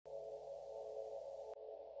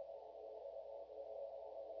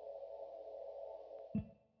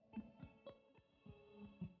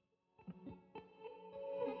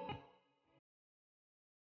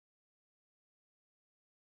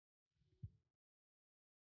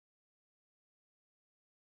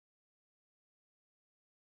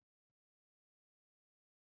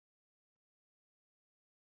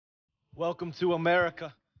Welcome to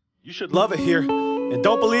America. You should love it here. And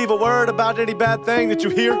don't believe a word about any bad thing that you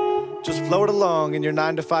hear. Just float along in your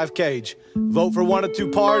 9-to-5 cage. Vote for one or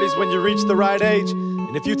two parties when you reach the right age.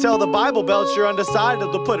 And if you tell the Bible Belts you're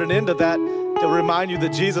undecided, they'll put an end to that. They'll remind you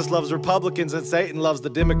that Jesus loves Republicans and Satan loves the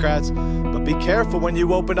Democrats. But be careful when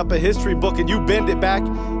you open up a history book and you bend it back.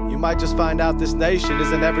 You might just find out this nation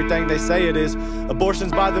isn't everything they say it is.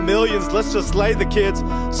 Abortions by the millions, let's just slay the kids.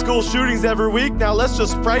 School shootings every week, now let's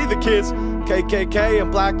just spray the kids. KKK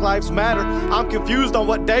and Black Lives Matter, I'm confused on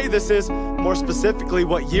what day this is. More specifically,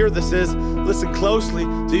 what year this is. Listen closely,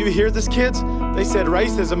 do you hear this, kids? They said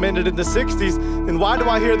racism ended in the 60s. Then why do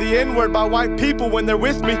I hear the N-word by white people when they're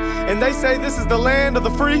with me? And they say this is the land of the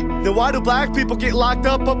free? Then why do black people get locked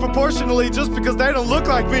up proportionally just because they don't look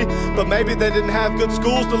like me? But maybe they didn't have good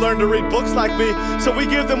schools to learn to read books like me. So we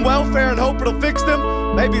give them welfare and hope it'll fix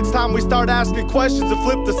them? Maybe it's time we start asking questions and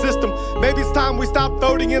flip the system. Maybe it's time we stop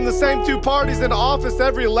voting in the same two parties in office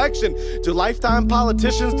every election. Do lifetime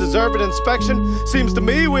politicians deserve an inspection? Seems to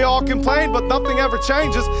me we all complain, but nothing ever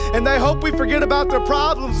changes. And they hope we forget about their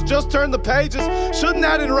problems and just turn the pages. Shouldn't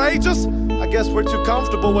that enrage us? I guess we're too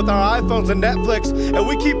comfortable with our iPhones and Netflix, and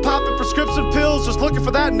we keep popping prescription pills just looking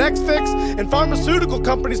for that next fix. And pharmaceutical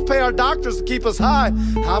companies pay our doctors to keep us high.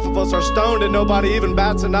 Half of us are stoned and nobody even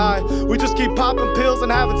bats an eye. We just keep popping pills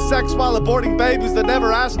and having sex while aborting babies that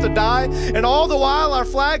never asked to die. And all the while our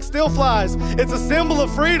flag still flies. It's a symbol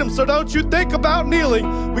of freedom, so don't you think about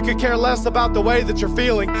kneeling. We could care less about the way that you're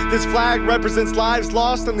feeling. This flag represents lives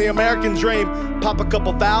lost in the American dream. Pop a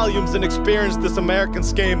couple volumes and experience this American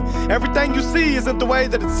scheme. Everything you see isn't the way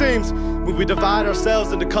that it seems when we divide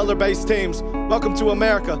ourselves into color-based teams. Welcome to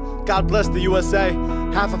America. God bless the USA.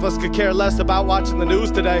 Half of us could care less about watching the news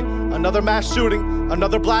today. Another mass shooting,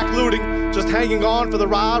 another black looting, just hanging on for the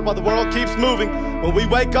ride while the world keeps moving. When we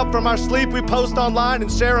wake up from our sleep, we post online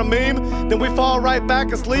and share a meme. Then we fall right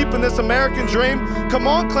back asleep in this American dream. Come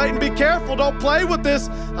on, Clayton, be careful, don't play with this.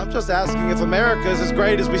 I'm just asking if America is as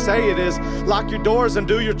great as we say it is. Lock your doors and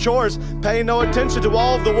do your chores. Pay no attention to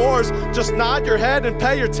all of the wars. Just nod your head and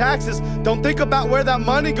pay your taxes. Don't think about where that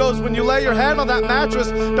money goes when you lay your head on that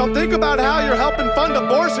mattress. Don't think about how you're helping fund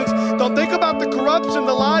abortions. Don't think about the corruption,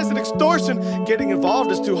 the lies, and extortion. Getting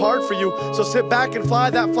involved is too hard for you, so sit back and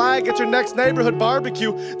fly that flag at your next neighborhood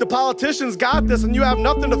barbecue. The politicians got this and you have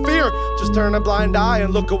nothing to fear. Just turn a blind eye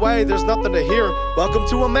and look away, there's nothing to hear. Welcome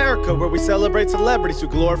to America, where we celebrate celebrities who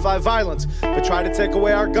glorify violence, but try to take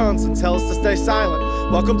away our guns and tell us to stay silent.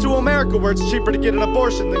 Welcome to America, where it's cheaper to get an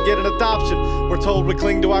abortion than get an adoption. We're told we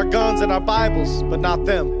cling to our guns and our Bibles, but not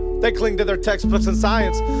them. They cling to their textbooks and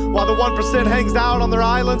science, while the 1% hangs out on their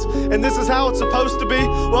islands, and this is how it's supposed to be.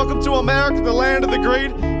 Welcome to America, the land of the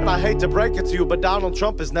greed. And I hate to break it to you, but Donald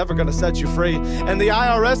Trump is never gonna set you free. And the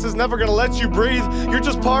IRS is never gonna let you breathe. You're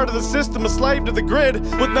just part of the system, a slave to the grid.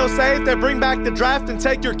 With no say if they bring back the draft and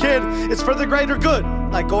take your kid. It's for the greater good,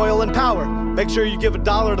 like oil and power. Make sure you give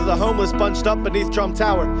 $1 to the homeless bunched up beneath Trump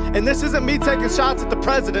Tower. And this isn't me taking shots at the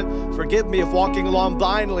president. Forgive me if walking along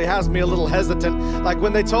blindly has me a little hesitant. Like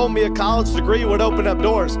when they told me a college degree would open up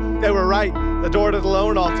doors. They were right, the door to the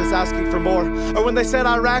loan office asking for more. Or when they said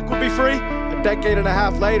Iraq would be free, a decade and a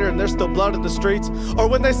half later and there's still blood in the streets. Or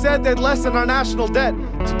when they said they'd lessen our national debt.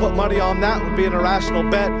 To put money on that would be an irrational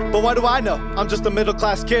bet. But what do I know? I'm just a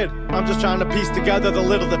middle-class kid. I'm just trying to piece together the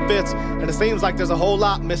little that fits. And it seems like there's a whole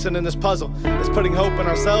lot missing in this puzzle. It's putting hope in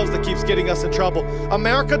ourselves that keeps getting us in trouble.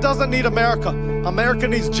 America doesn't need America. America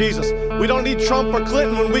needs Jesus. We don't need Trump or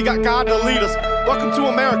Clinton when we got God to lead us. Welcome to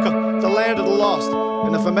America, the land of the lost.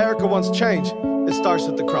 And if America wants change, it starts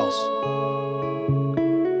at the cross.